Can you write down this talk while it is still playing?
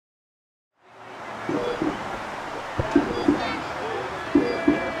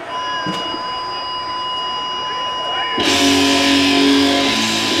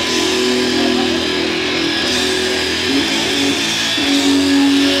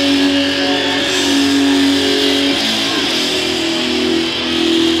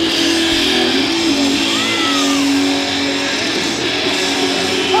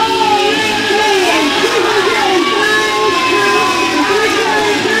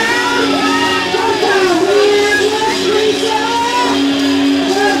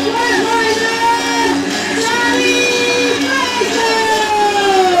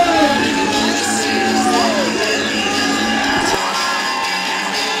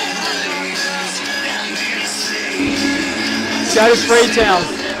Scotty Fraytown.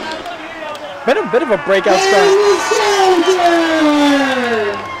 Been a bit of a breakout star.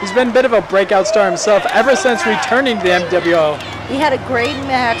 He's been a bit of a breakout star himself ever since returning to the MWO. He had a great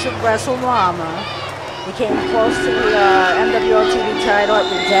match at WrestleMania. He came close to the MWO TV title at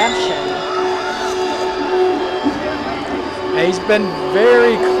Redemption. And he's been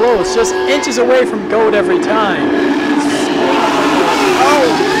very close, just inches away from gold every time.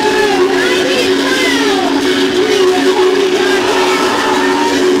 Oh!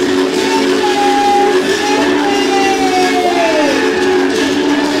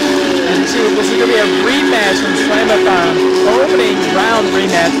 This is going to be a rematch from Slamathon. Opening round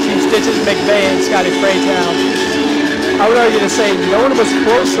rematch between Stitches McVey and Scotty Fraytown. I would argue to say no one was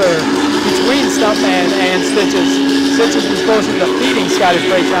closer between Stuntman and Stitches. Stitches was closer to defeating Scotty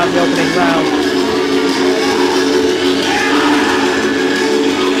Fraytown in the opening round.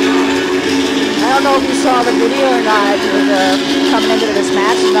 I don't know if you saw the video or not, coming into this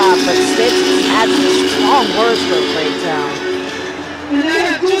match or not, but Stitches had some strong words for Fraytown. And I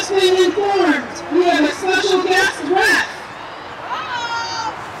have just been informed we have a special guest ref.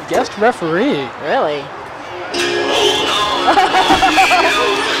 Guest referee? Really? You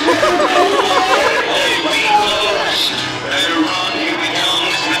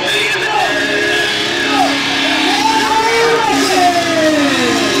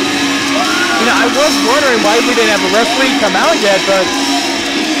know, I was wondering why we didn't have a referee come out yet, but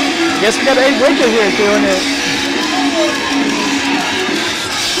I guess we got a Wicked here doing it.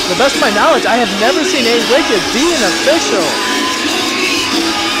 To the best of my knowledge, I have never seen a Wicked be an official.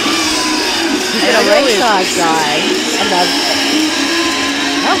 He's been a ringside guy.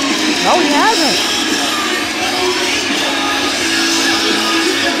 No, he hasn't.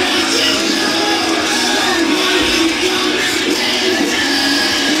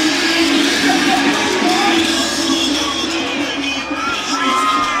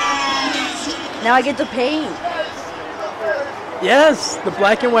 Now I get to paint. Yes, the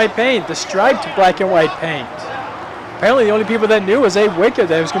black and white paint, the striped black and white paint. Apparently the only people that knew was Abe Wicked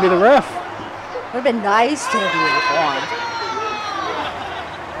that was going to be the ref. Would have been nice to be informed.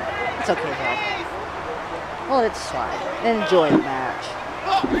 It's okay though. Well, it's fine. Enjoy the match.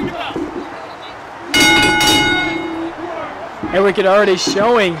 And Wicked already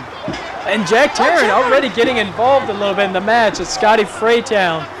showing. And Jack Tarrant already getting involved a little bit in the match as Scotty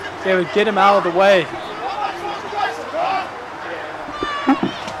Fraytown. They would get him out of the way.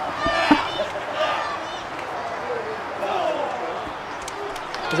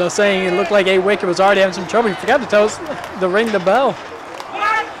 As I was saying, it looked like A Wicked was already having some trouble. He forgot to tell us to ring the bell.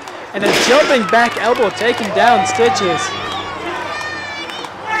 And then jumping back elbow, taking down Stitches.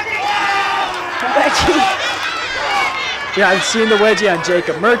 Becky. Yeah, I've seen the wedgie on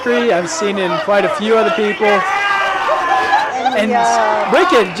Jacob Mercury. I've seen it in quite a few other people. And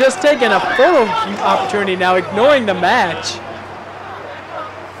Wicked just taking a photo opportunity now, ignoring the match.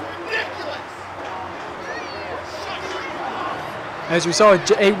 As we saw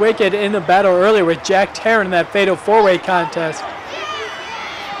A Wicked in the battle earlier with Jack Tarrant in that fatal four-way contest.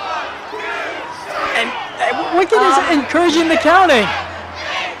 And Wicked is encouraging the counting.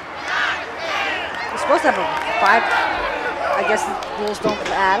 We're supposed to have a 5. I guess the rules don't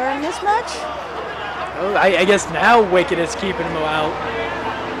matter in this match. Oh, I guess now Wicked is keeping him out.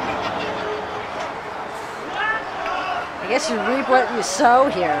 I guess you reap what you sow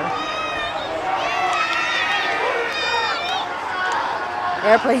here.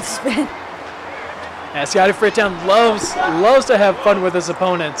 Airplane spin. Yeah, Scotty Fraytown loves to have fun with his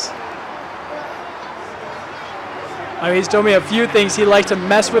opponents. I mean, he's told me a few things. He likes to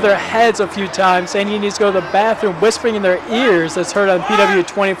mess with their heads a few times, saying he needs to go to the bathroom, whispering in their ears. That's heard on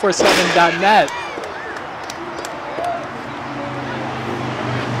PW247.net.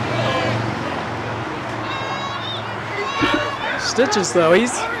 Stitches, though,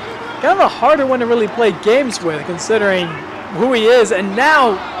 he's kind of a harder one to really play games with, considering who he is, and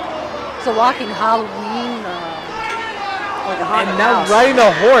now it's a walking Halloween, like a haunted and now house. riding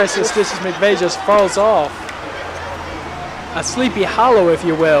the horse as Stitches McVey just falls off. A Sleepy Hollow, if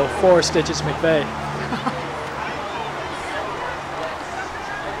you will, for Stitches McVey.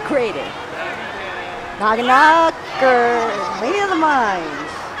 Creative. Knocker, Lady of the Mind.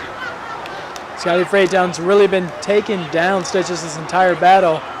 Scotty Fraytown's really been taking down Stitches this entire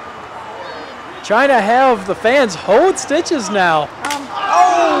battle. Trying to have the fans hold Stitches now.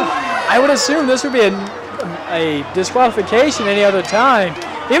 I would assume this would be a disqualification any other time.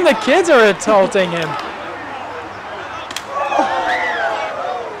 Even the kids are insulting him.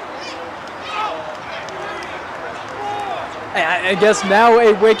 I guess now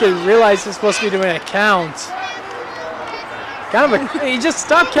A Wicked realizes he's supposed to be doing a count. Kind of a, he just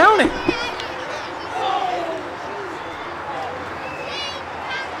stopped counting.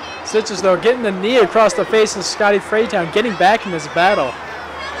 Stitches, though, getting the knee across the face of Scotty Fraytown, getting back in this battle.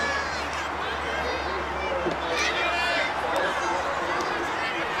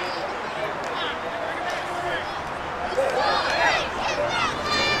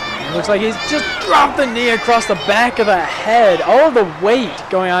 It looks like he's just dropped the knee across the back of the head. All the weight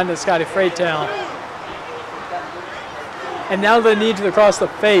going on to Scotty Fraytown. And now the knee across the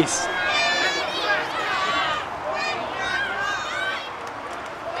face.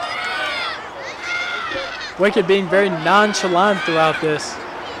 Wicked being very nonchalant throughout this.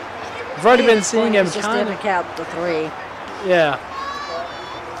 We've already been seeing him just didn't count the 3. Yeah.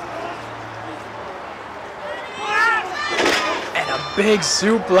 And a big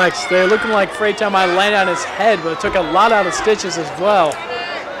suplex there, looking like Fraytown might land on his head, but it took a lot out of Stitches as well.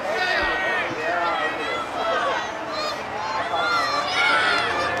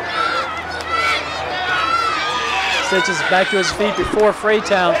 Stitches back to his feet before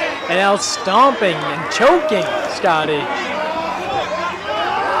Fraytown, and now stomping and choking Scotty.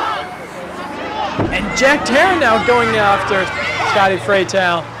 And Jack Tarrant now going after Scotty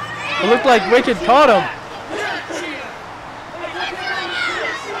Fraytown. It looked like Wicked caught him.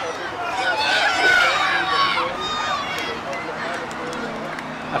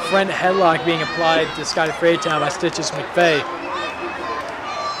 A front headlock being applied to Scotty Fraytown by Stitches McVey.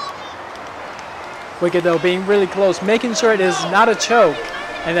 Wicked, though, being really close, making sure it is not a choke,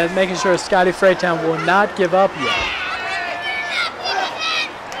 and then making sure Scotty Fraytown will not give up yet.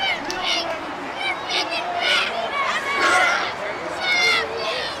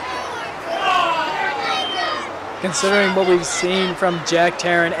 Considering what we've seen from Jack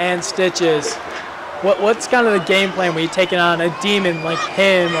Tarrant and Stitches, what's kind of the game plan when you're taking on a demon like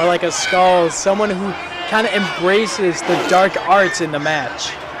him or like a Skull, someone who kind of embraces the dark arts in the match?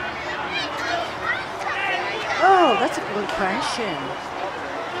 Oh, that's a good question.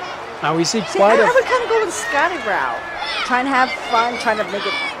 Now we see quite I would kind of go to the Scotty route. Trying to have fun, trying to make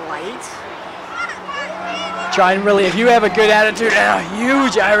it light. Trying really, if you have a good attitude and a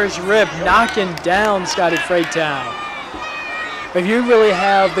huge Irish rip, knocking down Scotty Fraytown. If you really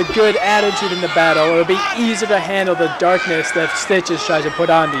have the good attitude in the battle, it'll be easier to handle the darkness that Stitches tries to put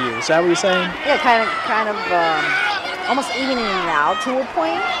onto you. Is that what you're saying? Yeah, kind of almost evening it out to a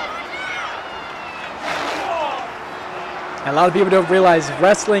point. A lot of people don't realize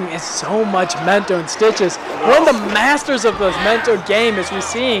wrestling is so much mental, and Stitches, one of the masters of the mental game, as we're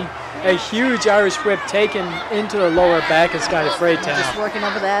seeing a huge Irish whip taken into the lower back of Scotty Fraytown. Just working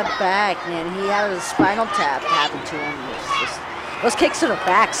over that back, man. He had a spinal tap happen to him. Those kicks to the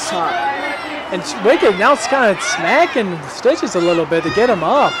back suck. And Wicked now it's kind of smacking Stitches a little bit to get him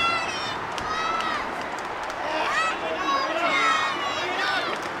up.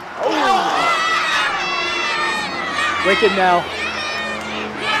 Wicked now.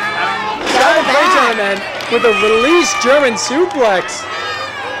 Scotty Fraytown then with a release German suplex.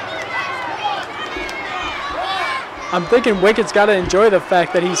 I'm thinking Wicked's got to enjoy the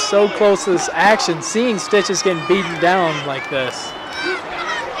fact that he's so close to this action, seeing Stitches getting beaten down like this.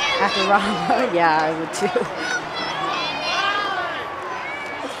 After round, yeah, I would too.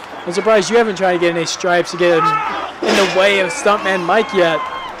 I'm surprised you haven't tried to get any stripes to get in the way of Stuntman Mike yet.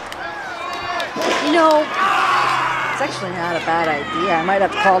 You know, it's actually not a bad idea. I might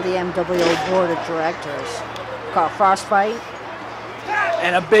have to call the MWO board of directors. Call Frostbite.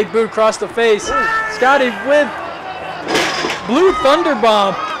 And a big boot across the face. Scotty with Blue Thunder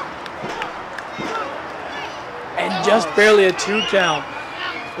Bomb. And just barely a 2 count.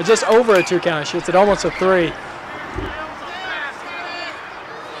 Or just over a 2 count. She hits it almost a 3.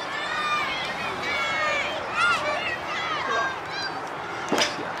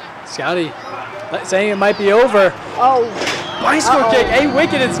 Scotty saying it might be over. Oh. Bicycle kick. Hey,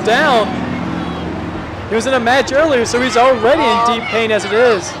 Wicked, it's down. He was in a match earlier, so he's already in deep pain as it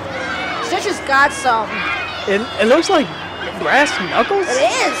is. Stitches got something. It looks like brass knuckles.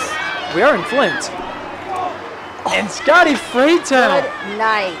 It is. We are in Flint. And Scotty Fraytown. Good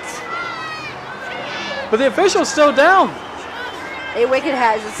night. But the official's still down. Hey, Wicked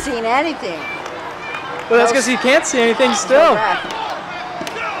hasn't seen anything. Well, that's because he can't see anything still.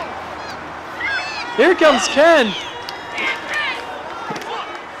 Here comes Ken.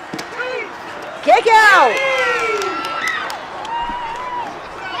 Kick out!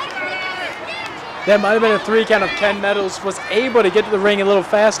 That might have been a 3 count if Ken Meadows was able to get to the ring a little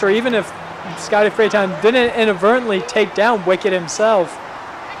faster, even if Scotty Fraytown didn't inadvertently take down Wicked himself.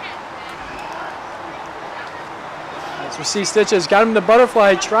 As We see Stitches got him the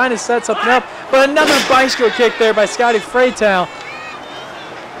butterfly, trying to set something up, but another bicycle kick there by Scotty Fraytown.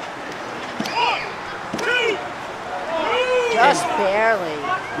 Just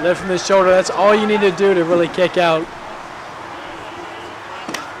barely. Lift from the shoulder, that's all you need to do to really kick out.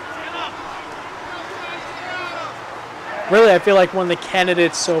 Really, I feel like one of the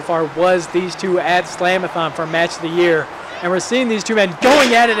candidates so far was these two at Slamathon for Match of the Year. And we're seeing these two men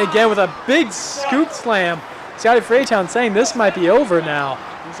going at it again with a big scoop slam. Scotty Fraytown saying this might be over now.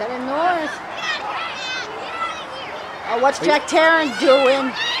 He's heading north. Oh, what's Jack Tarrant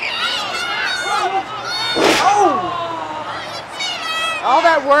doing? Oh! All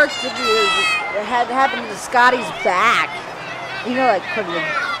that work to do had happened to Scotty's back. You know, that couldn't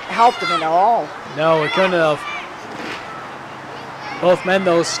have helped him at all. No, it couldn't have. Both men,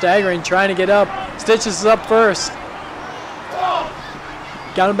 though, staggering, trying to get up. Stitches is up first.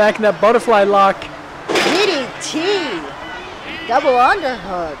 Got him back in that butterfly lock. DDT. Double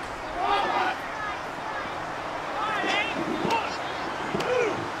underhook.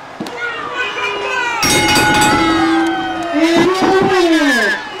 And your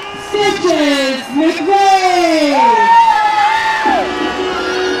winner, Stitches McVey.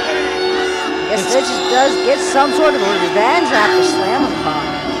 Guess Stitches does get some sort of revenge after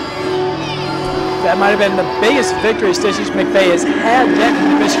Slamathon. That might have been the biggest victory Stitches McVey has had yet in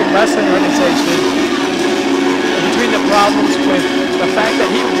the Michigan Wrestling Organization. And between the problems with the fact that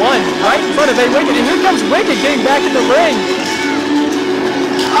he won right in front of A. Wicked, and here comes Wicked getting back in the ring.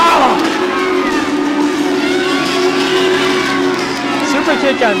 Oh! Super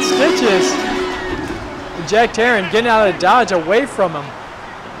kick on Stitches. And Jack Tarrant getting out of dodge away from him.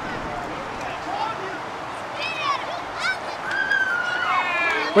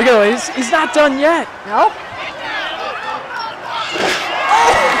 Look at him, he's not done yet. No.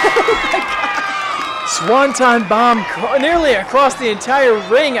 Swanton bomb nearly across the entire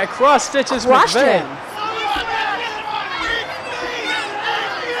ring, across Stitches McVey.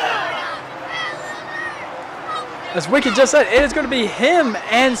 As Wicked just said, it is going to be him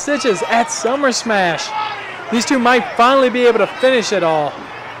and Stitches at Summer Smash. These two might finally be able to finish it all.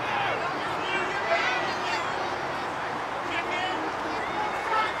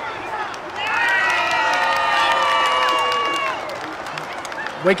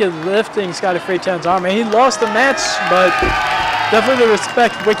 Wicked lifting Scotty Fraytown's arm. And he lost the match, but definitely the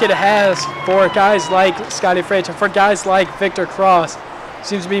respect Wicked has for guys like Scotty Fraytown, for guys like Victor Cross,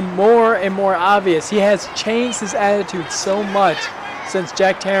 seems to be more and more obvious. He has changed his attitude so much since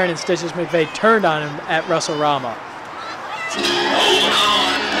Jack Tarrant and Stitches McVey turned on him at WrestleRama.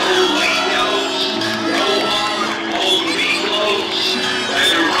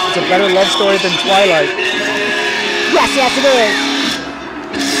 It's a better love story than Twilight. Yes, it is.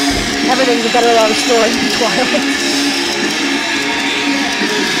 Everything's a better love story than Twilight.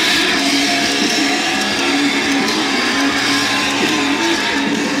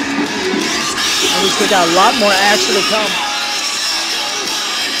 And we still got a lot more action to come.